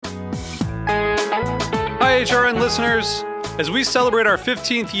HRN listeners. As we celebrate our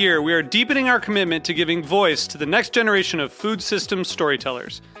 15th year, we are deepening our commitment to giving voice to the next generation of food systems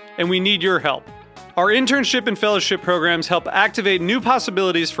storytellers, and we need your help. Our internship and fellowship programs help activate new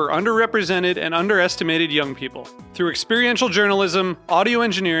possibilities for underrepresented and underestimated young people through experiential journalism, audio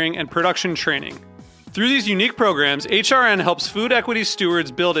engineering, and production training. Through these unique programs, HRN helps food equity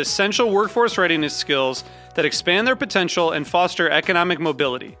stewards build essential workforce readiness skills that expand their potential and foster economic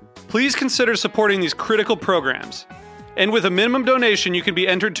mobility. Please consider supporting these critical programs. And with a minimum donation, you can be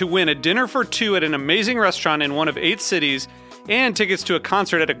entered to win a dinner for two at an amazing restaurant in one of 8 cities and tickets to a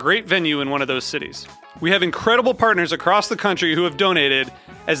concert at a great venue in one of those cities. We have incredible partners across the country who have donated,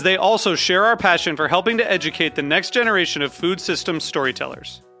 as they also share our passion for helping to educate the next generation of food systems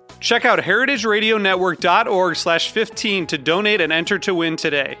storytellers. Check out heritageradionetwork.org/15 to donate and enter to win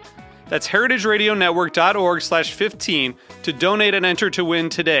today. That's heritageradionetwork.org/15 to donate and enter to win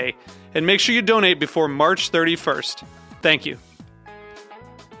today. And make sure you donate before March 31st. Thank you.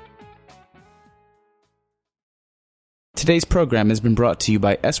 Today's program has been brought to you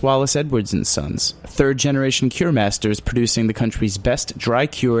by S. Wallace Edwards & Sons, third-generation cure masters producing the country's best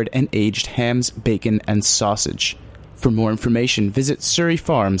dry-cured and aged hams, bacon, and sausage. For more information, visit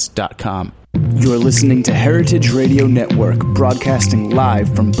surreyfarms.com. You're listening to Heritage Radio Network, broadcasting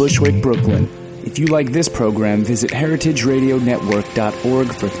live from Bushwick, Brooklyn. If you like this program, visit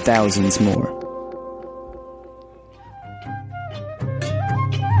heritageradionetwork.org for thousands more.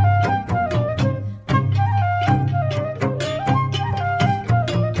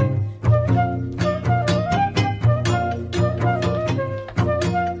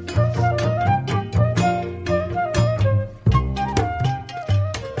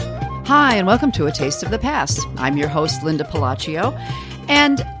 Hi, and welcome to A Taste of the Past. I'm your host, Linda Palacio,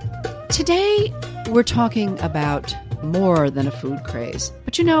 and today we're talking about more than a food craze.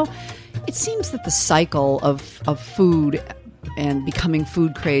 But you know, it seems that the cycle of food and becoming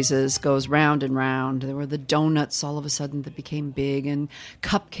food crazes goes round and round. There were the donuts all of a sudden that became big, and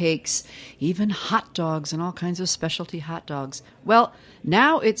cupcakes, even hot dogs and all kinds of specialty hot dogs. Well,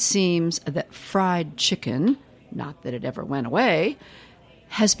 now it seems that fried chicken, not that it ever went away,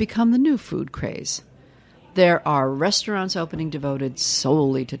 has become the new food craze. There are restaurants opening devoted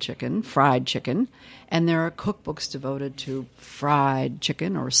solely to chicken, fried chicken, and there are cookbooks devoted to fried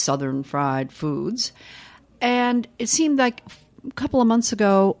chicken or southern fried foods. And it seemed like a couple of months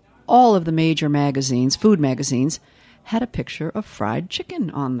ago, all of the major magazines, food magazines, had a picture of fried chicken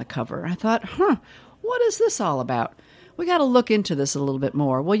on the cover. I thought, what is this all about? We got to look into this a little bit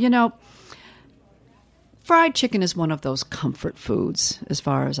more. Well, you know, fried chicken is one of those comfort foods, as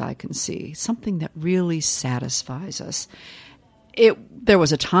far as I can see, something that really satisfies us. There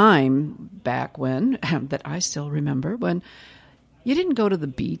was a time back when, that I still remember, when you didn't go to the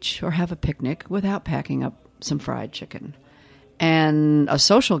beach or have a picnic without packing up some fried chicken. And a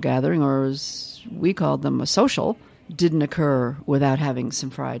social gathering, or as we called them, a social, didn't occur without having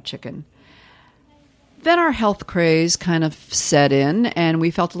some fried chicken. Then our health craze kind of set in, and we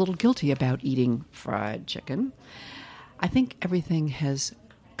felt a little guilty about eating fried chicken. I think everything has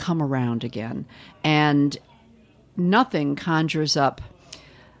come around again, and nothing conjures up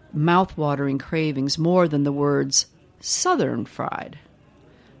mouth-watering cravings more than the words southern fried.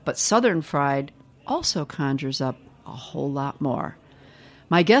 But southern fried also conjures up a whole lot more.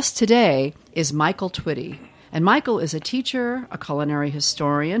 My guest today is Michael Twitty. And Michael is a teacher, a culinary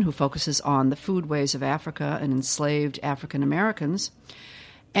historian who focuses on the foodways of Africa and enslaved African Americans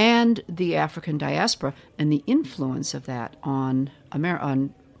and the African diaspora and the influence of that on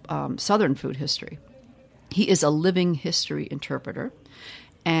Southern food history. He is a living history interpreter.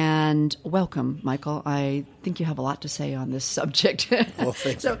 And welcome, Michael. I think you have a lot to say on this subject. Well,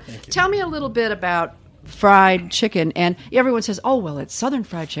 thank you. Tell me a little bit about fried chicken. And everyone says, oh, well, it's Southern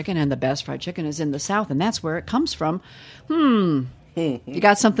fried chicken, and the best fried chicken is in the South, and that's where it comes from. You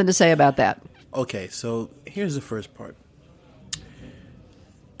got something to say about that? Okay, so here's the first part.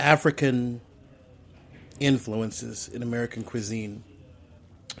 African influences in American cuisine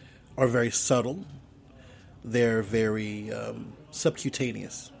are very subtle. They're very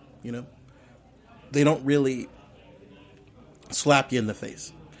subcutaneous, you know? They don't really slap you in the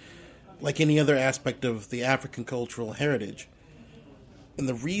face like any other aspect of the African cultural heritage. And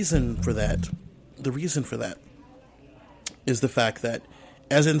the reason for that is the fact that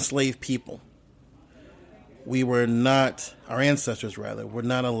as enslaved people, our ancestors were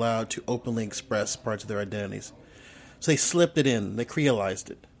not allowed to openly express parts of their identities. So they slipped it in, they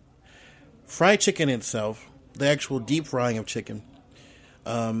creolized it. Fried chicken itself, the actual deep frying of chicken,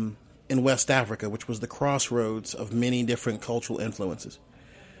 in West Africa, which was the crossroads of many different cultural influences,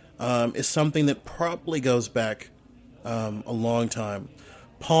 is something that probably goes back a long time.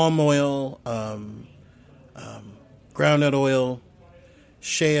 Palm oil, groundnut oil,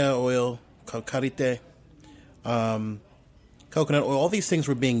 shea oil, called karite, coconut oil. All these things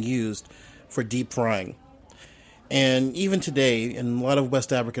were being used for deep frying. And even today, in a lot of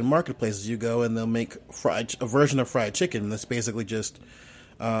West African marketplaces, you go and they'll make a version of fried chicken that's basically just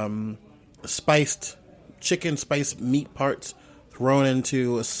spiced chicken, spiced meat parts thrown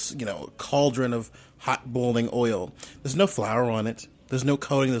into a cauldron of hot boiling oil. There's no flour on it. There's no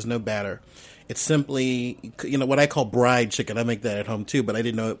coating. There's no batter. It's simply, what I call bride chicken. I make that at home too, but I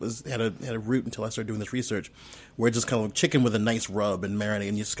didn't know it had a root until I started doing this research, where it's just kind of chicken with a nice rub and marinade,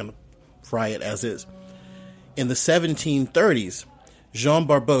 and you just kind of fry it as is. In the 1730s, Jean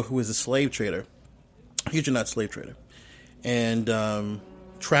Barbeau, who was a slave trader, Huguenot slave trader, and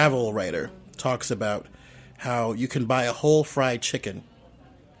travel writer, talks about how you can buy a whole fried chicken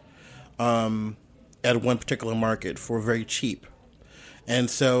at one particular market for very cheap. And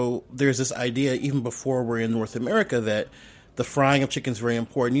so there's this idea, even before we're in North America, that the frying of chicken is very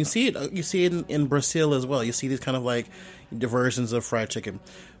important. You see it in Brazil as well. You see these kind of like diversions of fried chicken.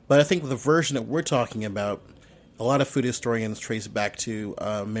 But I think the version that we're talking about, a lot of food historians trace back to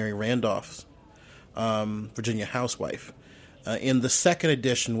Mary Randolph's Virginia Housewife. In the second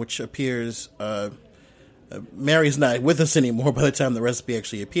edition, which appears, Mary's not with us anymore by the time the recipe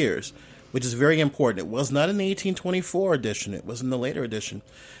actually appears, which is very important. It was not in the 1824 edition. It was in the later edition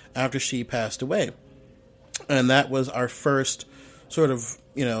after she passed away. And that was our first sort of,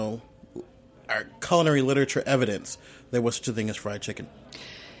 our culinary literature evidence there was such a thing as fried chicken.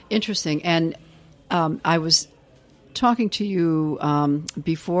 Interesting. And I was talking to you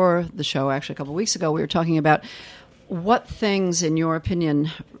before the show, actually a couple of weeks ago. We were talking about what things, in your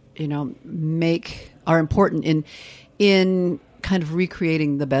opinion, are important in kind of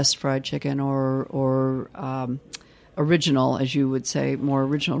recreating the best fried chicken or original, as you would say, more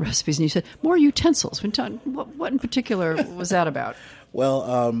original recipes. And you said more utensils. What in particular was that about?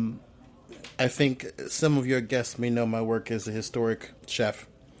 Well, I think some of your guests may know my work as a historic chef.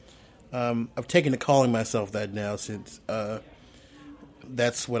 I've taken to calling myself that now, since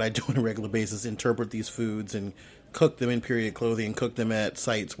that's what I do on a regular basis, interpret these foods and cook them in period clothing and cook them at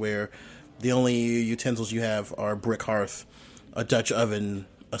sites where the only utensils you have are brick hearth, a Dutch oven,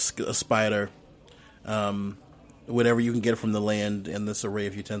 a spider, whatever you can get from the land, and this array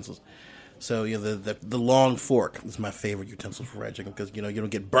of utensils. So the long fork is my favorite utensil for fried chicken, because you don't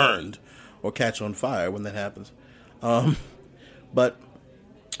get burned or catch on fire when that happens. But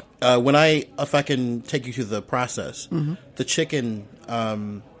if I can take you through the process, the chicken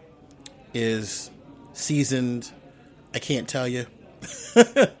is seasoned. I can't tell you.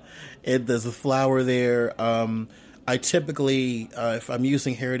 There's a flour there. I typically, if I'm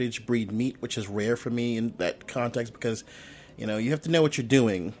using heritage breed meat, which is rare for me in that context, because you have to know what you're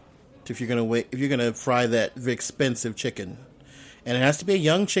doing if you're gonna fry that very expensive chicken, and it has to be a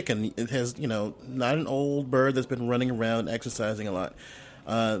young chicken. It has not an old bird that's been running around exercising a lot.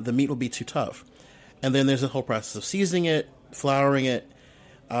 The meat will be too tough. And then there's a whole process of seasoning it, flouring it,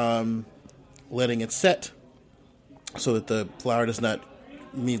 letting it set so that the flour does not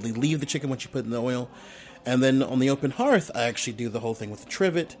immediately leave the chicken once you put it in the oil. And then on the open hearth, I actually do the whole thing with the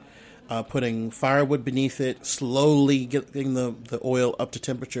trivet, putting firewood beneath it, slowly getting the oil up to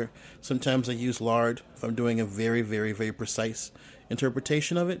temperature. Sometimes I use lard if I'm doing a very, very, very precise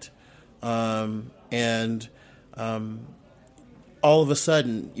interpretation of it. All of a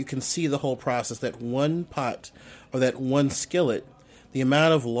sudden, you can see the whole process, that one pot or that one skillet, the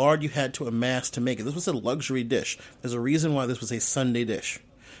amount of lard you had to amass to make it. This was a luxury dish. There's a reason why this was a Sunday dish,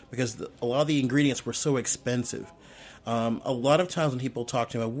 because a lot of the ingredients were so expensive. A lot of times when people talk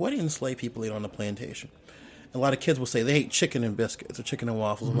to me about what enslaved people eat on the plantation, a lot of kids will say they ate chicken and biscuits or chicken and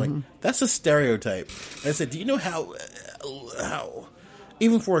waffles. I'm like, that's a stereotype. And I said, do you know how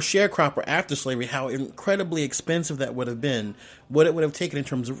even for a sharecropper after slavery, how incredibly expensive that would have been, what it would have taken in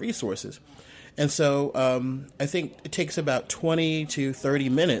terms of resources? And so I think it takes about 20 to 30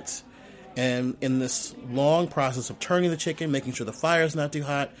 minutes, and in this long process of turning the chicken, making sure the fire is not too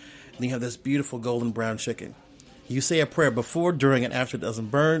hot, and you have this beautiful golden brown chicken. You say a prayer before, during, and after it doesn't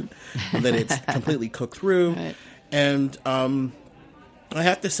burn, and that it's completely cooked through. Right. And I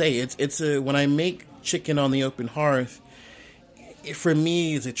have to say, it's when I make chicken on the open hearth, for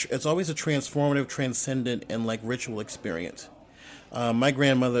me, it's always a transformative, transcendent, and like ritual experience. My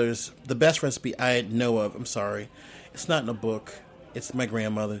grandmother's, the best recipe I know of, I'm sorry, it's not in a book, it's my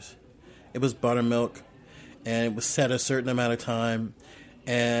grandmother's. It was buttermilk, and it was set a certain amount of time,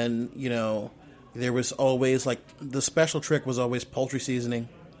 and, there was always, the special trick was always poultry seasoning,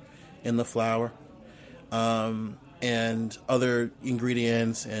 in the flour, and other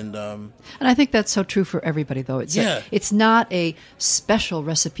ingredients, and I think that's so true for everybody, though. It's not a special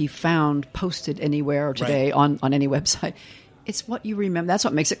recipe found posted anywhere today on any website. It's what you remember. That's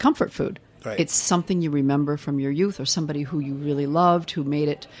what makes it comfort food. Right. It's something you remember from your youth, or somebody who you really loved, who made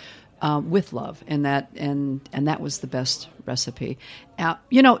it with love, and that was the best recipe.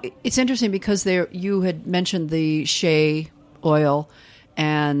 It's interesting because you had mentioned the shea oil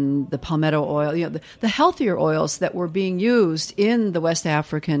and the palmetto oil, the healthier oils that were being used in the West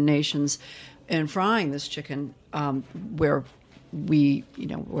African nations in frying this chicken, where it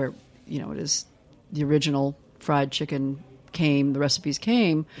is the original fried chicken the recipes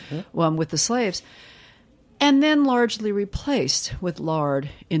came with the slaves, and then largely replaced with lard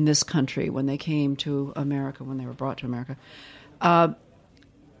in this country when they came to America, when they were brought to America. Now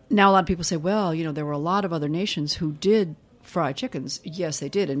a lot of people say, well, there were a lot of other nations who did fry chickens. Yes, they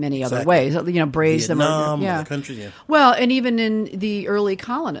did in many other ways. Braised Vietnam, them. Other countries, yeah. Well, and even in the early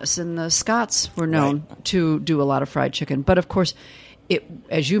colonists, and the Scots were known to do a lot of fried chicken. But of course,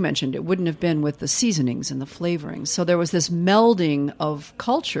 as you mentioned, it wouldn't have been with the seasonings and the flavorings. So there was this melding of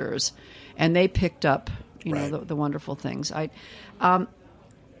cultures, and they picked up, the wonderful things. Now,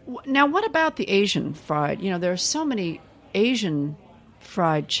 what about the Asian fried? There are so many Asian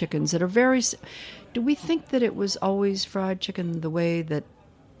fried chickens that are very. Do we think that it was always fried chicken the way that,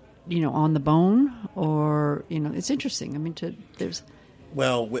 on the bone, or it's interesting. I mean,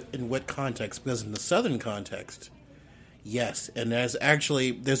 in what context? Because in the Southern context. Yes, and there's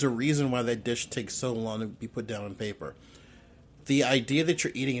a reason why that dish takes so long to be put down on paper. The idea that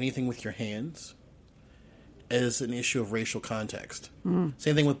you're eating anything with your hands is an issue of racial context. Same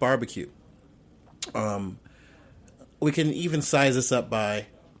thing with barbecue. We can even size this up by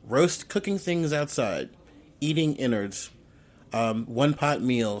cooking things outside, eating innards, one-pot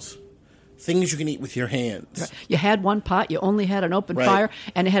meals, things you can eat with your hands. Right. You had one pot, you only had an open fire,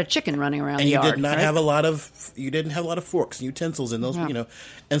 and it had a chicken running around the yard. And you didn't have a lot of forks and utensils in those,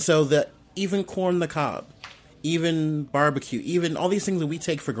 And so even corn on the cob, even barbecue, even all these things that we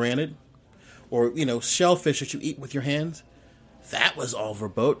take for granted, or, shellfish that you eat with your hands, that was all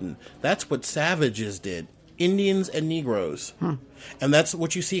verboten. That's what savages did. Indians and Negroes. And that's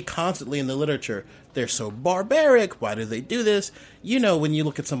what you see constantly in the literature. They're so barbaric. Why do they do this? When you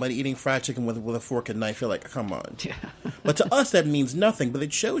look at somebody eating fried chicken with a fork and knife, you're like, come on. Yeah. But to us, that means nothing. But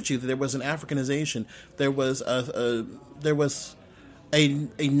it shows you that there was an Africanization. There was a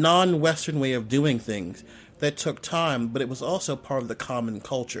non-Western way of doing things that took time, but it was also part of the common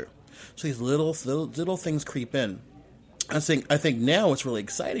culture. So these little things creep in. I think now it's really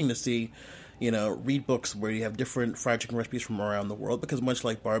exciting to see, read books where you have different fried chicken recipes from around the world, because much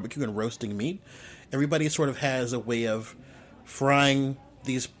like barbecue and roasting meat, everybody sort of has a way of frying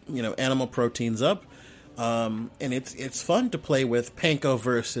these, animal proteins up. And it's fun to play with panko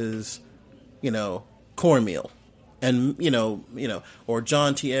versus, cornmeal. And, or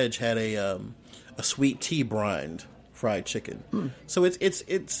John T. Edge had a sweet tea brined fried chicken. So it's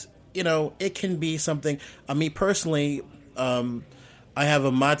it can be something. Me personally, I have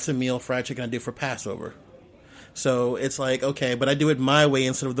a matzah meal fried chicken I do for Passover. So it's like, okay, but I do it my way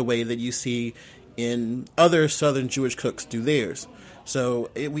instead of the way that you see in other Southern Jewish cooks do theirs. So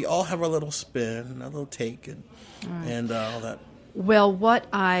we all have our little spin, our little take, and all that. Well, what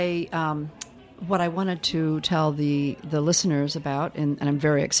I wanted to tell the listeners about, and I'm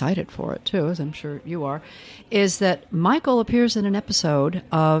very excited for it too, as I'm sure you are, is that Michael appears in an episode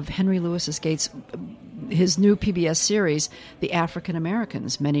of Henry Louis Gates' his new PBS series, The African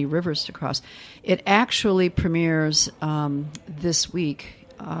Americans, Many Rivers to Cross. It actually premieres this week,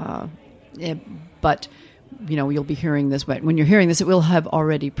 but you'll be hearing this. When you're hearing this, it will have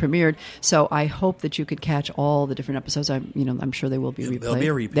already premiered. So I hope that you could catch all the different episodes. I'm sure they will be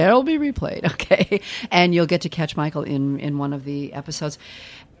replayed. They'll be replayed, okay. And you'll get to catch Michael in one of the episodes.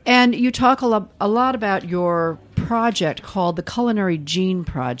 And you talk a lot about your project called the Culinary Gene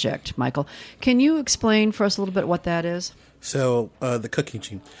Project, Michael. Can you explain for us a little bit what that is? So, the cooking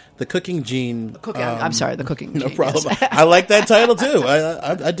gene. The cooking gene... I'm sorry, the cooking gene. No problem. Yes. I like that title, too.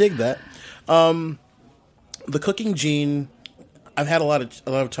 I dig that. The cooking gene, I've had a lot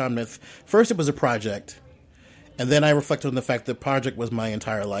of time with. First, it was a project. And then I reflected on the fact that the project was my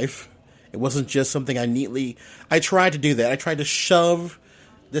entire life. It wasn't just something I tried to do that. I tried to shove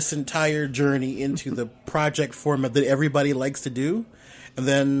this entire journey into the project format that everybody likes to do. And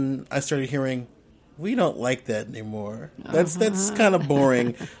then I started hearing, we don't like that anymore. That's kind of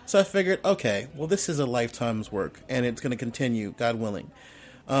boring. So I figured, okay, well, this is a lifetime's work, and it's going to continue, God willing.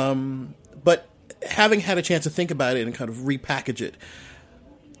 But having had a chance to think about it and kind of repackage it,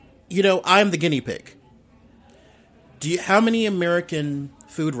 I'm the guinea pig. How many American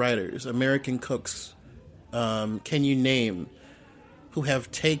food writers, American cooks, can you name who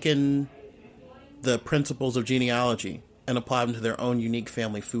have taken the principles of genealogy and applied them to their own unique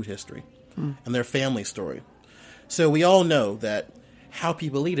family food history and their family story? So we all know that how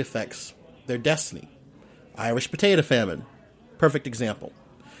people eat affects their destiny. Irish potato famine, perfect example.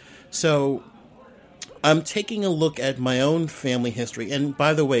 So I'm taking a look at my own family history. And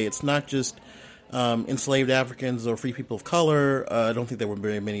by the way, it's not just enslaved Africans or free people of color. I don't think there were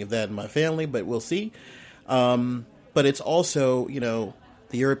very many of that in my family, but we'll see. But it's also,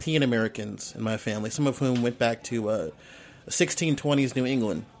 the European Americans in my family, some of whom went back to 1620s New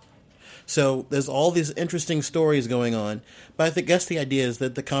England. So there's all these interesting stories going on. But I guess the idea is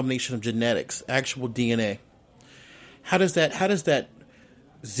that the combination of genetics, actual DNA, how does that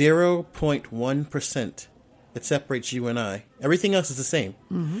 0.1% that separates you and I, everything else is the same.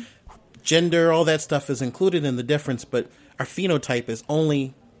 Mm-hmm. Gender, all that stuff is included in the difference, but our phenotype is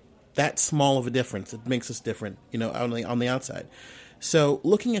only that small of a difference. It makes us different, on the outside. So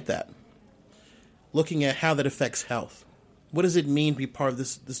looking at that, looking at how that affects health, what does it mean to be part of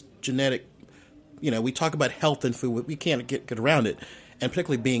this genetic, we talk about health and food, we can't get around it, and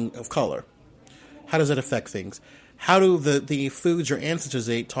particularly being of color. How does that affect things? How do the foods your ancestors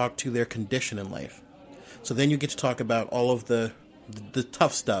ate talk to their condition in life? So then you get to talk about all of the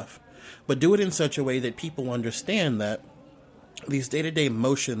tough stuff, but do it in such a way that people understand that these day-to-day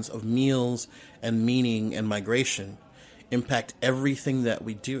motions of meals and meaning and migration impact everything that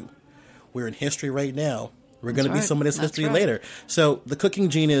we do. We're in history right now. We're going to be some of this history later. So the cooking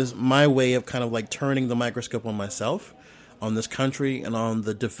gene is my way of kind of like turning the microscope on myself, on this country, and on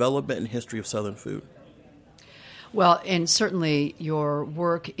the development and history of Southern food. Well, and certainly your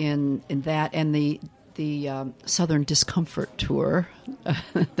work in that and the Southern Discomfort Tour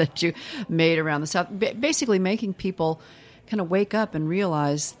that you made around the South, basically making people kind of wake up and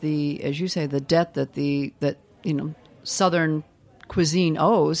realize as you say, the debt that Southern cuisine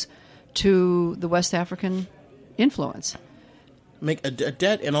owes to the West African influence. Make a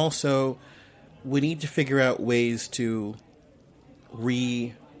debt, and also we need to figure out ways to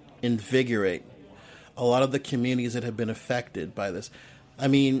reinvigorate a lot of the communities that have been affected by this. I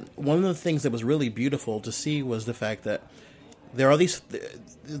mean, one of the things that was really beautiful to see was the fact that there are these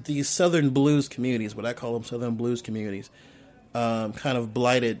Southern blues communities, what I call them Southern blues communities, kind of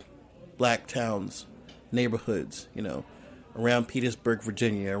blighted black towns, neighborhoods, around Petersburg,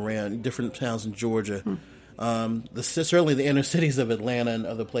 Virginia, around different towns in Georgia, certainly the inner cities of Atlanta and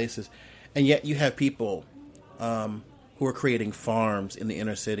other places. And yet you have people who are creating farms in the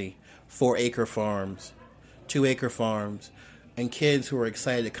inner city, 4-acre farms, 2-acre farms, and kids who are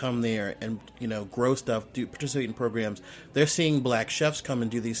excited to come there and, grow stuff, participate in programs. They're seeing black chefs come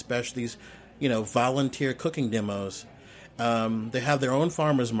and do these volunteer cooking demos. They have their own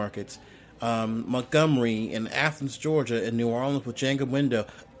farmers markets. Montgomery and Athens, Georgia, and New Orleans with Django Window,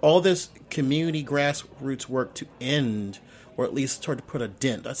 all this community grassroots work to end, or at least start to put a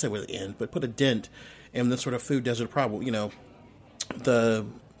dent. I'd say really end, but put a dent in this sort of food desert problem.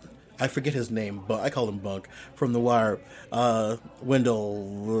 I forget his name, but I call him Bunk from The Wire.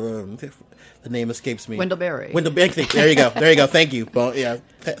 Wendell, the name escapes me. Wendell Berry. There you go. Thank you, Bunk. Yeah,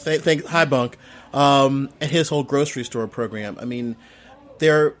 hi, Bunk. And his whole grocery store program. I mean,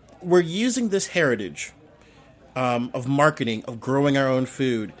 we're using this heritage of marketing, of growing our own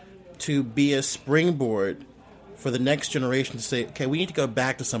food, to be a springboard for the next generation to say, okay, we need to go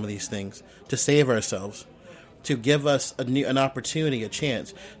back to some of these things to save ourselves, to give us an opportunity, a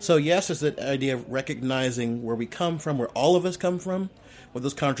chance. So yes, it's the idea of recognizing where we come from, where all of us come from, what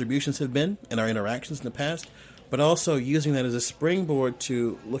those contributions have been in our interactions in the past, but also using that as a springboard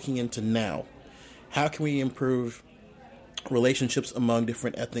to looking into now. How can we improve relationships among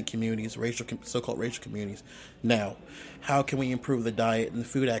different ethnic communities, so-called racial communities now? How can we improve the diet and the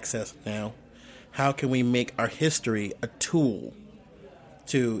food access now? How can we make our history a tool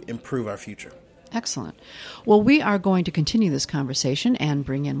to improve our future? Excellent. Well, we are going to continue this conversation and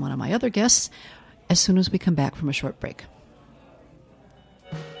bring in one of my other guests as soon as we come back from a short break.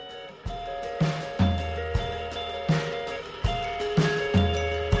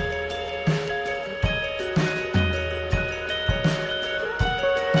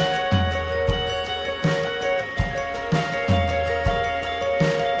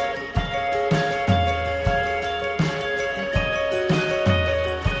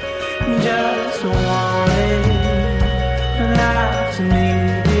 Just want it, not to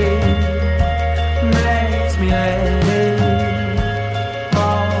need it, makes me let it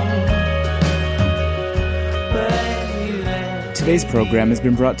Today's program has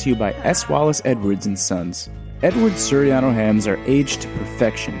been brought to you by S. Wallace Edwards & Sons. Edwards Suriano hams are aged to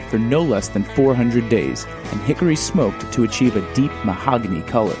perfection for no less than 400 days and hickory smoked to achieve a deep mahogany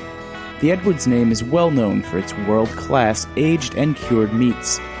color. The Edwards name is well known for its world-class aged and cured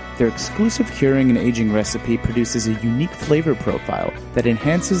meats. Their exclusive curing and aging recipe produces a unique flavor profile that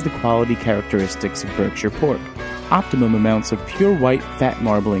enhances the quality characteristics of Berkshire pork. Optimum amounts of pure white fat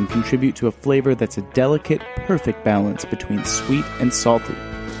marbling contribute to a flavor that's a delicate, perfect balance between sweet and salty.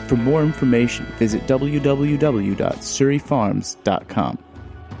 For more information, visit www.surreyfarms.com.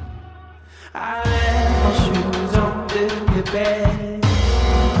 I left my shoes on the bed,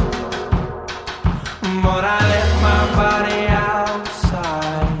 but I left my body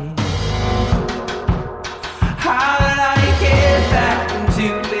outside. How did I get back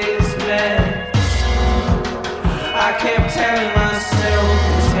into this mess? I kept telling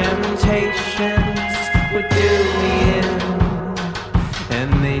myself the temptations would do me in,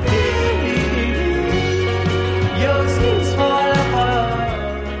 and they did. Your skin's fall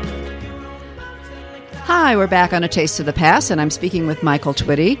apart. Hi, we're back on A Taste of the Past, and I'm speaking with Michael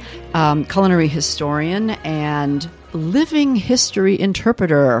Twitty, culinary historian and living history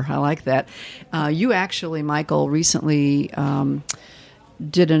interpreter. I like that. You actually, Michael, recently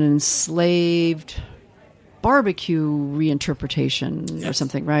did an enslaved barbecue reinterpretation or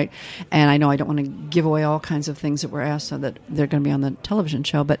something, right? And I know I don't want to give away all kinds of things that were asked so that they're going to be on the television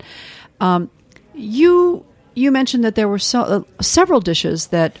show, but you mentioned that there were several dishes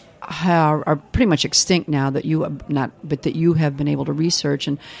that are pretty much extinct now that you that you have been able to research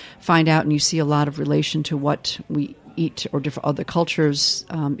and find out, and you see a lot of relation to what we eat or different other cultures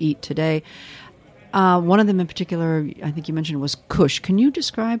eat today. One of them in particular, I think you mentioned, was kush. Can you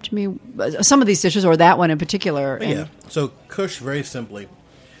describe to me some of these dishes, or that one in particular? Yeah. So kush, very simply,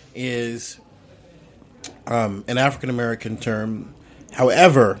 is an African American term.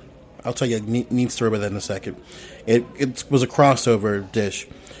 However, I'll tell you a neat story about that in a second. It was a crossover dish,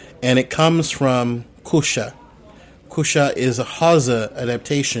 and it comes from kusha. Kusha is a Hausa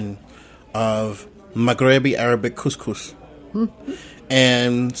adaptation of Maghrebi Arabic couscous.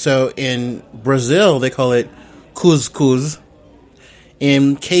 And so in Brazil, they call it couscous.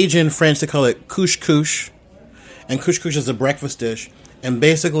 In Cajun French, they call it couscous. And couscous is a breakfast dish. And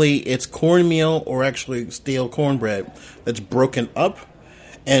basically, it's cornmeal or actually stale cornbread that's broken up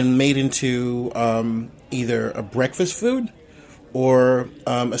and made into either a breakfast food or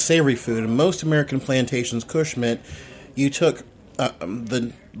a savory food. In most American plantations, kush meant you took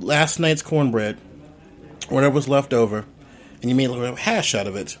the last night's cornbread, whatever was left over, and you made a little hash out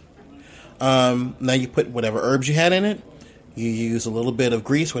of it. Now you put whatever herbs you had in it. You use a little bit of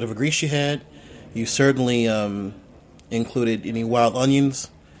grease, whatever grease you had. You certainly included any wild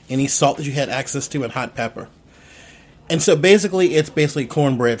onions, any salt that you had access to, and hot pepper. And so basically, it's basically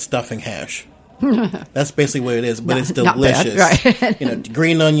cornbread stuffing hash. That's basically what it is, but it's delicious. Right.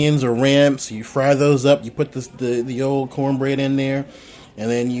 Green onions or ramps, you fry those up. You put the old cornbread in there. And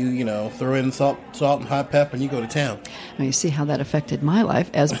then you throw in salt and hot pepper, and you go to town. Now you see how that affected my life.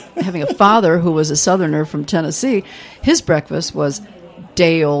 As having a father who was a Southerner from Tennessee, his breakfast was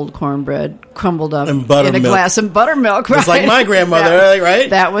day-old cornbread crumbled up in a glass of buttermilk. Right? Just like my grandmother, right?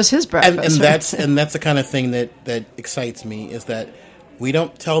 That was his breakfast. And that's the kind of thing that excites me, is that we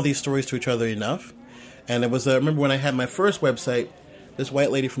don't tell these stories to each other enough. And I remember when I had my first website, this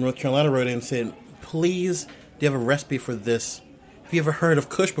white lady from North Carolina wrote in and said, "Please, do you have a recipe for this? Have you ever heard of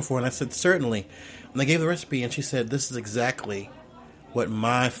kush before?" And I said, "Certainly." And I gave the recipe, and she said, "This is exactly what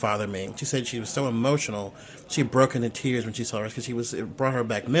my father made." She said she was so emotional. She broke into tears when she saw her because it brought her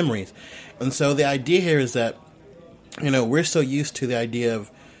back memories. And so the idea here is that, we're so used to the idea of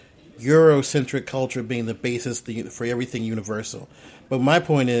Eurocentric culture being the basis for everything universal. But my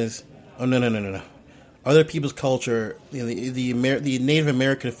point is, no. Other people's culture, the Native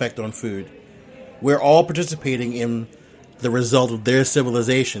American effect on food, we're all participating in the result of their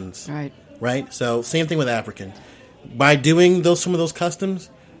civilizations. Right? So same thing with African. By doing some of those customs,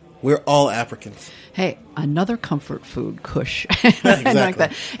 we're all Africans. Hey, another comfort food, kush. Exactly. I like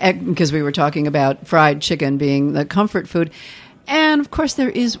that. Because we were talking about fried chicken being the comfort food. And, of course, there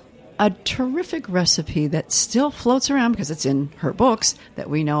is a terrific recipe that still floats around because it's in her books that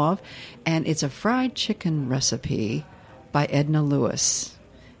we know of. And it's a fried chicken recipe by Edna Lewis.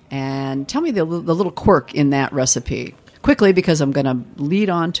 And tell me the little quirk in that recipe. Quickly, because I'm going to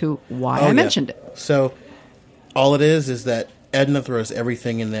lead on to why I mentioned it. So, all it is that Edna throws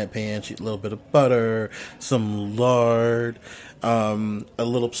everything in that pan. A little bit of butter, some lard, a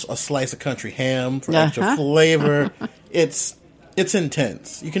slice of country ham for extra flavor. It's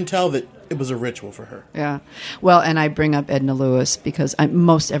intense. You can tell that it was a ritual for her. Yeah. Well, and I bring up Edna Lewis because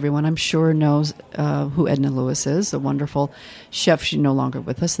most everyone, I'm sure, knows who Edna Lewis is, the wonderful chef. She's no longer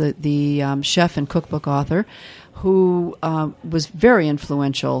with us, the chef and cookbook author who was very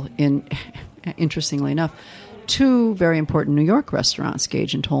influential in, interestingly enough, two very important New York restaurants,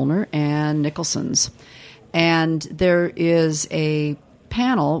 Gage and Tollner and Nicholson's. And there is a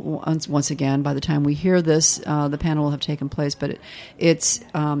panel, once again, by the time we hear this, the panel will have taken place, but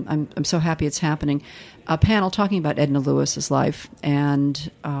I'm so happy it's happening. A panel talking about Edna Lewis's life and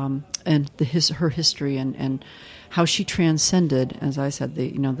her history and how she transcended, as I said,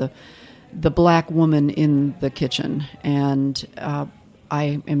 the black woman in the kitchen. And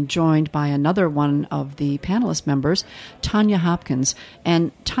I am joined by another one of the panelist members, Tanya Hopkins.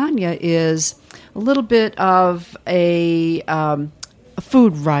 And Tanya is a little bit of a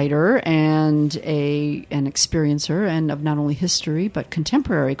food writer and an experiencer and of not only history but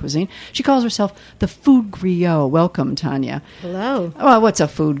contemporary cuisine. She calls herself the food griot. Welcome, Tanya. Hello. Well, what's a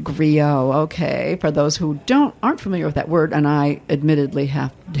food griot? Okay, for those who aren't familiar with that word, and I admittedly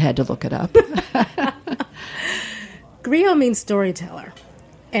had to look it up. Griot means storyteller,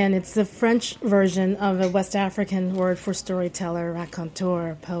 and it's the French version of a West African word for storyteller,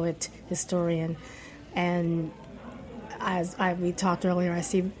 raconteur, poet, historian. And as we talked earlier, I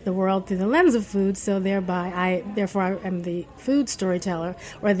see the world through the lens of food, so therefore I am the food storyteller,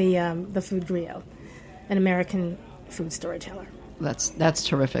 or the food griot, an American food storyteller. That's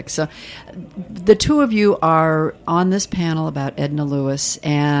terrific. So the two of you are on this panel about Edna Lewis.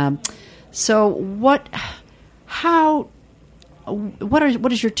 So what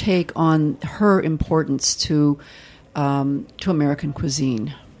is your take on her importance to American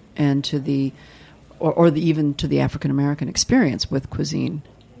cuisine and to the even to the African American experience with cuisine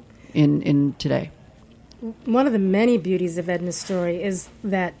in today? One of the many beauties of Edna's story is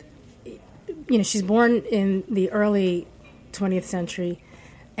that she's born in the early 20th century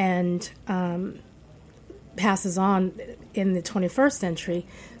and passes on in the 21st century.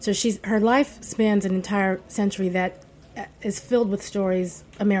 So her life spans an entire century that is filled with stories,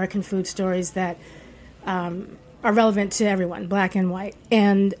 American food stories that are relevant to everyone, black and white.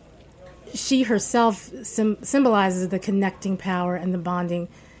 And she herself symbolizes the connecting power and the bonding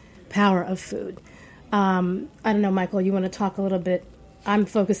power of food. I don't know, Michael, you want to talk a little bit? I'm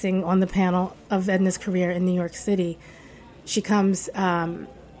focusing on the panel of Edna's career in New York City. She comes to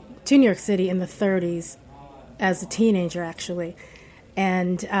New York City in the 30s as a teenager, actually,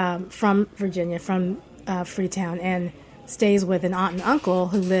 and from Virginia, from Freetown, and stays with an aunt and uncle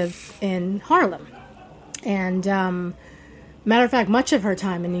who live in Harlem. And matter of fact, much of her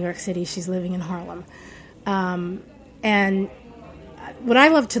time in New York City, she's living in Harlem. And what I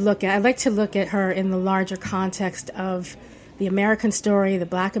like to look at her in the larger context of the American story, the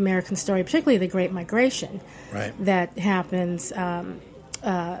Black American story, particularly the Great Migration, right, that happens.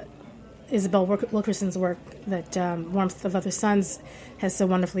 Isabel Wilkerson's work that Warmth of Other Suns has so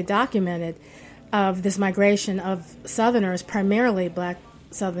wonderfully documented, of this migration of Southerners, primarily black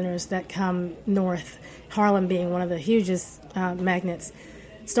Southerners, that come north, Harlem being one of the hugest magnets,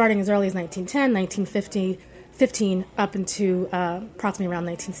 starting as early as 1910, 1915, up into approximately around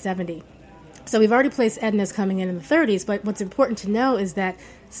 1970. So we've already placed Edna as coming in the 30s, but what's important to know is that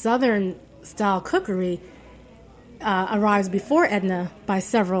Southern-style cookery arrives before Edna by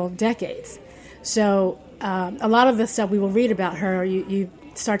several decades. So a lot of the stuff we will read about her, you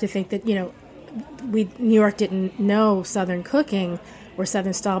start to think that, New York didn't know Southern cooking or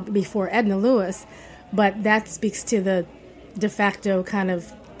Southern style before Edna Lewis, but that speaks to the de facto kind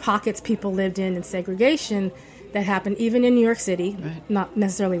of pockets people lived in and segregation that happened even in New York City, right, not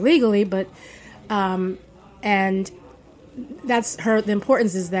necessarily legally, but and that's her. The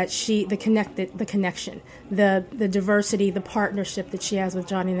importance is that the connection, the diversity, the partnership that she has with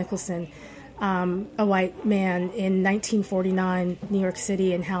Johnny Nicholson, a white man in 1949 New York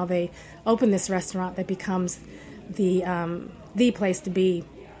City, and how they open this restaurant that becomes the place to be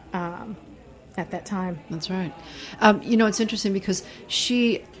at that time. That's right. It's interesting because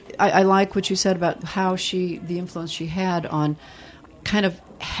I like what you said about how the influence she had on kind of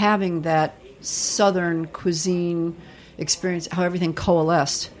having that Southern cuisine experience, how everything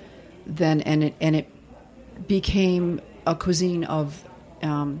coalesced then, and it became a cuisine of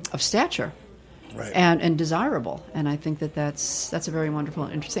stature, right, and desirable. And I think that's a very wonderful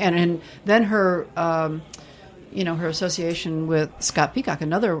and interesting. And then her her association with Scott Peacock,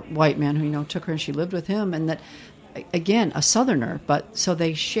 another white man who took her and she lived with him, and that again a Southerner, but so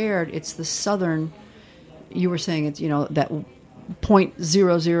they shared. It's the Southern. You were saying it's that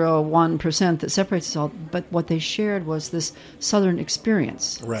 0.001% that separates us all, but what they shared was this Southern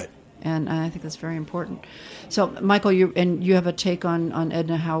experience. Right. And I think that's very important. So, Michael, you have a take on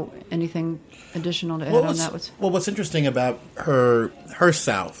Edna, how anything additional to add on that was? Well, what's interesting about her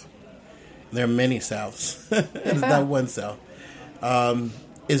South, there are many Souths, it's not one South,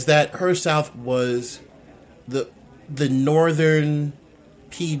 is that her South was the northern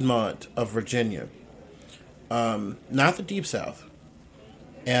Piedmont of Virginia, not the deep South.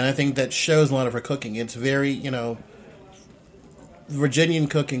 And I think that shows a lot of her cooking. It's very, Virginian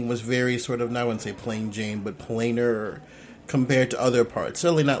cooking was very sort of, I wouldn't say plain Jane, but plainer compared to other parts.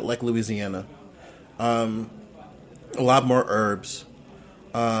 Certainly not like Louisiana. A lot more herbs.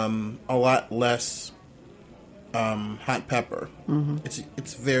 A lot less hot pepper. Mm-hmm.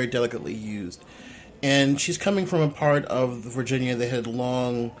 It's very delicately used. And she's coming from a part of Virginia that had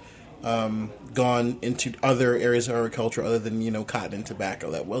long gone into other areas of agriculture other than, cotton and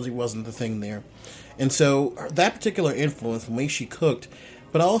tobacco. That wasn't the thing there. And so that particular influence, the way she cooked,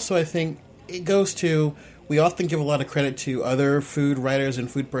 but also I think it goes to, we often give a lot of credit to other food writers and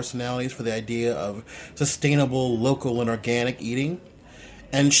food personalities for the idea of sustainable, local, and organic eating.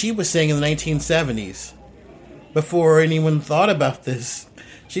 And she was saying in the 1970s, before anyone thought about this,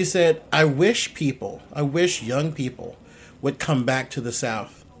 she said, I wish young people would come back to the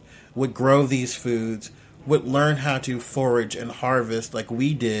South, would grow these foods, would learn how to forage and harvest like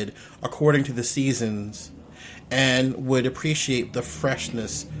we did according to the seasons, and would appreciate the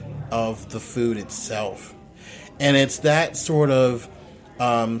freshness of the food itself. And it's that sort of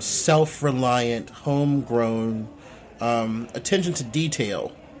self-reliant, homegrown attention to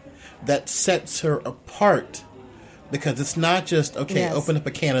detail that sets her apart, because it's not just, open up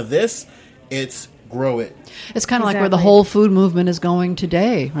a can of this, it's grow it. It's kind of like where the whole food movement is going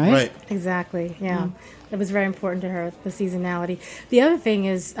today, right? Right. Exactly, yeah. It was very important to her, the seasonality. The other thing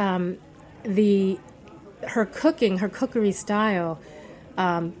is her cookery style,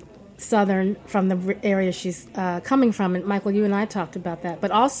 southern from the area she's coming from. And Michael, you and I talked about that.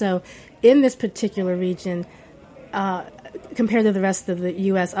 But also in this particular region, compared to the rest of the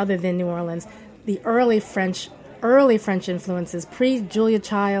U.S. other than New Orleans, the early French influences, pre-Julia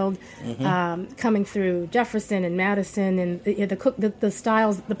Child, coming through Jefferson and Madison, and the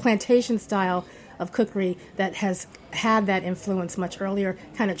styles, the plantation style of cookery that has had that influence much earlier,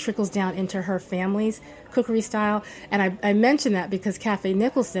 kind of trickles down into her family's cookery style. And I mention that because Cafe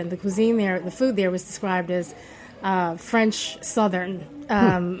Nicholson, the cuisine there, the food there was described as French Southern.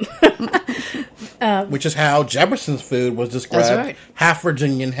 Which is how Jefferson's food was described, right. Half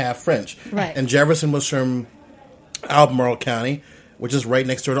Virginian, half French. Right. And Jefferson was from Albemarle County, which is right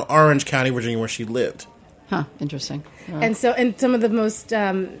next door to Orange County, Virginia, where she lived. Huh, interesting. And some of the most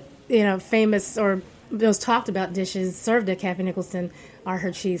famous or most talked about dishes served at Cafe Nicholson are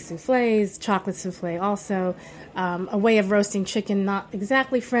her cheese soufflés, chocolate soufflé also, a way of roasting chicken, not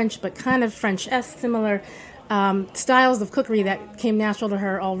exactly French, but kind of French-esque, similar styles of cookery that came natural to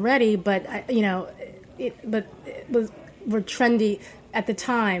her already, but were trendy at the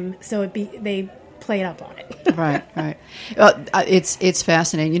time, so they played up on it. Right. It's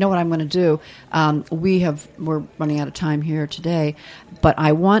fascinating. You know what I'm going to do? We're running out of time here today, but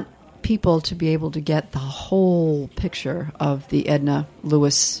I want people to be able to get the whole picture of the Edna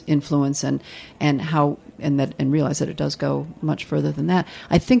Lewis influence and realize that it does go much further than that.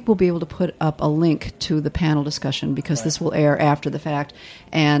 I think we'll be able to put up a link to the panel discussion because this will air after the fact,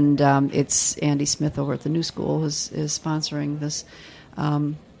 and it's Andy Smith over at the New School is sponsoring this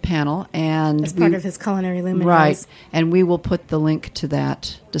panel, and as part of his culinary luminaries. Right, and we will put the link to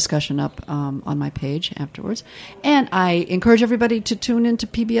that discussion up on my page afterwards. And I encourage everybody to tune into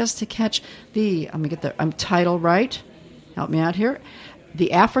PBS to catch I'm going to get the title right. Help me out here.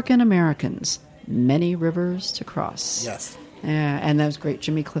 The African Americans, Many Rivers to Cross. Yes. And that was great.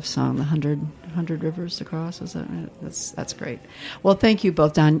 Jimmy Cliff song, The 100 Rivers to Cross. Is that right? That's great. Well, thank you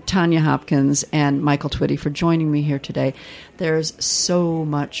both, Tanya Hopkins and Michael Twitty, for joining me here today. There's so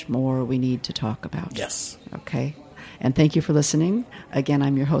much more we need to talk about. Yes. Okay. And thank you for listening. Again,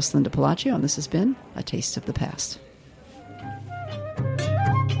 I'm your host, Linda Palacio, and this has been A Taste of the Past.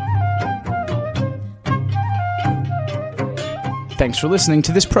 Thanks for listening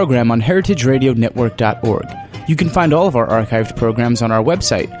to this program on heritageradionetwork.org. You can find all of our archived programs on our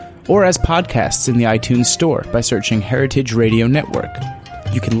website or as podcasts in the iTunes Store by searching Heritage Radio Network.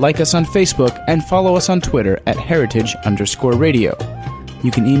 You can like us on Facebook and follow us on Twitter at @heritage_radio.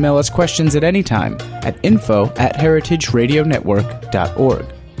 You can email us questions at any time at info@heritageradionetwork.org.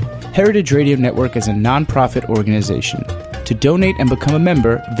 Heritage Radio Network is a non-profit organization. To donate and become a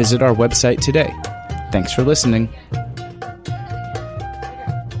member, visit our website today. Thanks for listening.